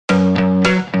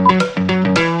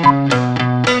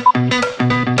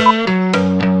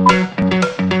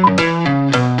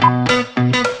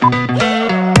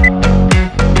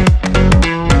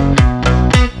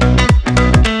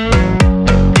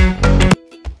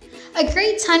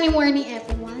great sunny morning,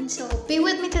 everyone. So be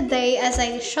with me today as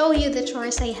I show you the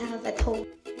chores I have at home.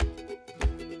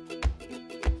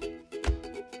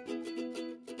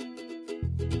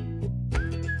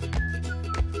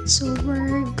 So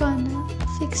we're gonna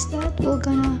fix that. We're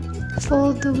gonna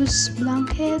fold those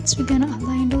blankets, we're gonna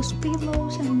align those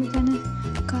pillows, and we're gonna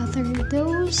gather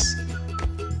those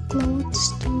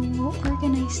clothes to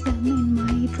organize them in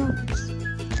my drawers.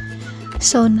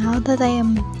 So now that I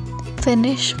am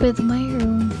finished with my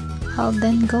room, I'll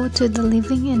then go to the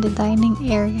living and the dining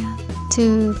area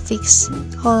to fix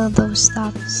all those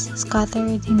stuffs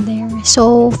scattered in there.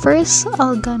 So first,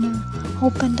 I'm gonna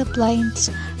open the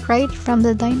blinds right from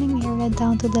the dining area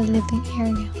down to the living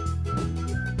area.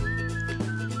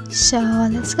 So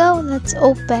let's go, let's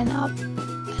open up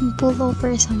and pull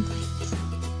over some blinds.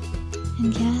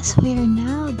 And yes, we are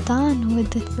now done with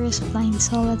the first blind,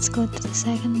 so let's go to the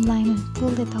second blind and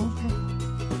pull it over.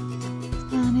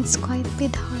 And it's quite a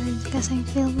bit hard because I'm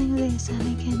filming this and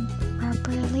I can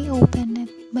properly open it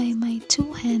by my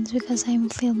two hands because I'm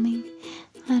filming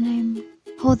and I'm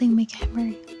holding my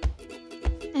camera.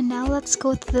 And now let's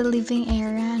go to the living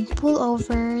area and pull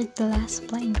over the last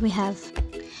blind we have.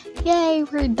 Yay,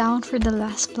 we're down for the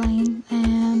last blind,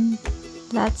 and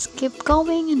let's keep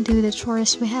going and do the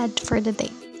chores we had for the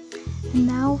day. And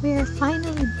now we're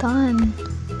finally done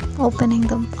opening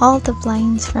all the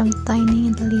blinds from the dining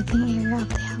and the living area of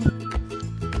the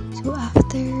house. So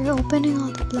after opening all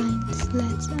the blinds,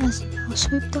 let's now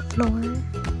sweep the floor.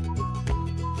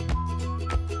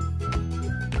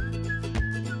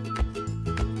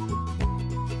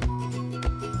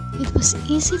 It was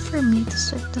easy for me to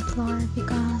sweep the floor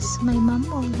because my mom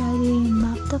already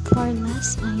mopped the floor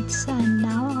last night, and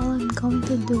now all I'm going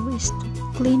to do is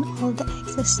to clean all the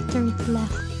excess dirt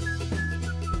left.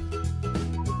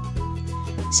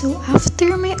 So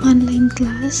after my online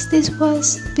class, this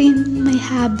was been my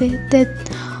habit that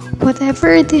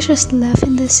whatever dishes left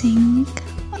in the sink,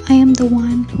 I am the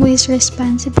one who is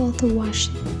responsible to wash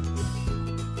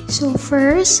it. So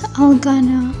first, I'm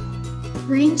gonna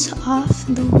rinse off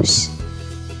those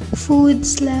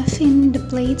foods left in the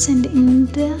plates and in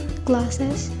the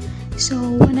glasses. So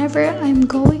whenever I'm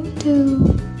going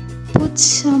to put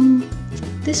some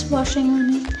dishwashing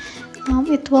on it,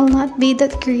 it will not be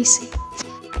that greasy.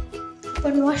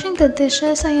 When washing the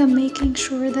dishes, I am making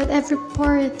sure that every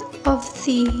part of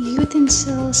the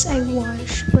utensils I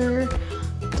wash were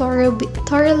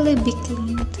thoroughly be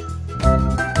cleaned.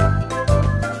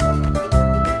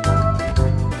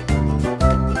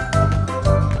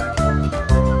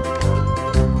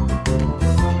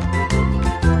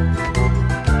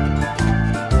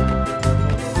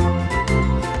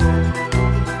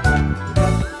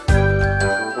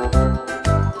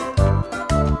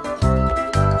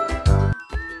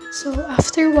 So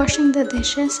after washing the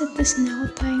dishes, it is now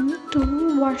time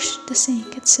to wash the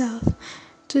sink itself,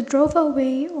 to throw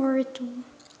away or to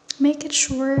make it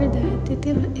sure that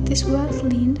it is well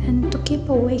cleaned and to keep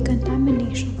away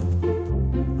contamination.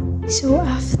 So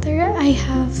after I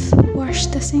have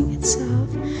washed the sink itself,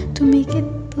 to make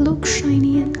it look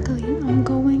shiny and clean, I'm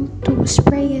going to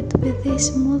spray it with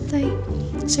this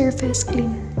multi-surface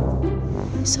cleaner.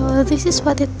 So this is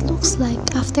what it looks like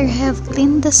after I have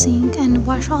cleaned the sink and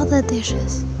washed all the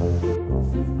dishes.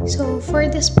 So for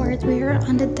this part, we are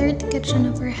on the third kitchen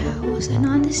of our house, and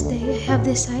on this day I have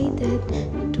decided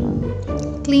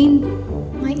to clean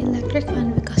my electric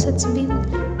fan because it's been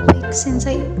weeks since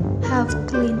I have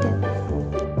cleaned it.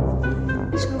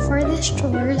 So for these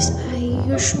chores, I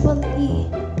usually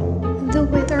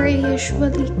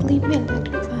clean my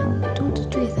electric fan 2 to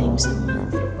 3 times a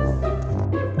month.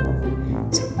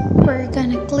 We're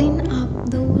gonna clean up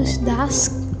those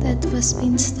dust that was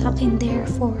been stuck in there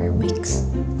for weeks.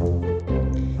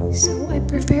 So I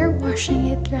prefer washing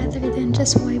it rather than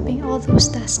just wiping all those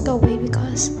dust away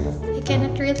because I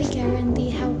cannot really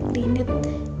guarantee how clean it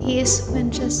is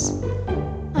when just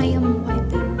I am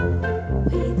wiping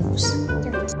away those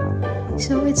dirt.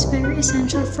 So it's very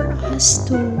essential for us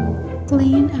to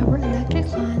clean our electric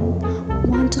fan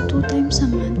 1 to 2 times a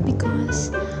month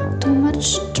because too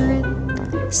much dirt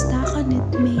stuck on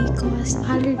it may cause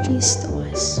allergies to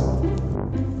us.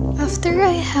 After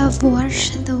I have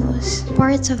washed those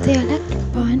parts of the electric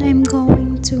fan, I'm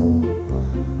going to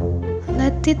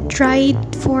let it dry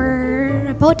for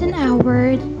about an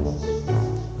hour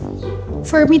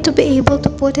for me to be able to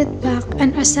put it back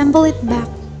and assemble it back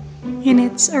in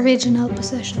its original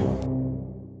position.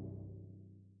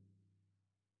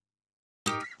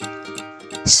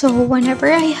 So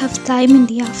whenever I have time in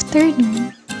the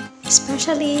afternoon,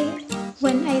 especially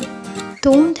when I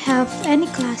don't have any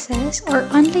classes or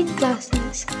online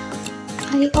classes,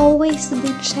 I always be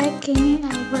checking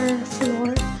our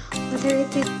floor whether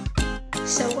it is.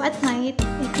 So at night,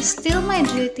 it is still my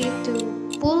duty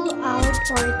to pull out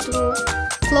or to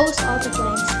close all the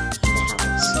blinds in the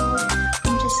house. So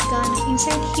I'm just gonna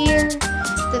insert here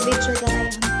the video that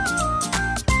I am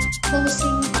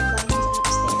closing the blinds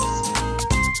upstairs.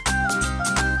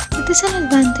 It is an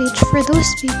advantage for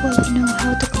those people who know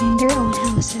how to clean their own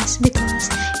houses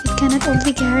because it cannot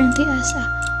only guarantee us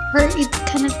it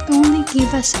cannot only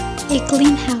give us a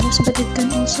clean house, but it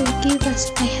can also give us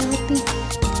a healthy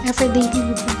everyday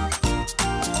living.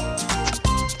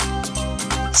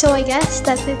 So I guess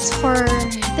that's it for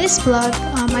this vlog.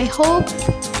 I hope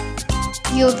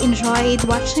you've enjoyed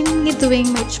watching me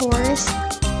doing my chores.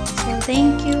 So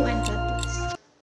thank you and God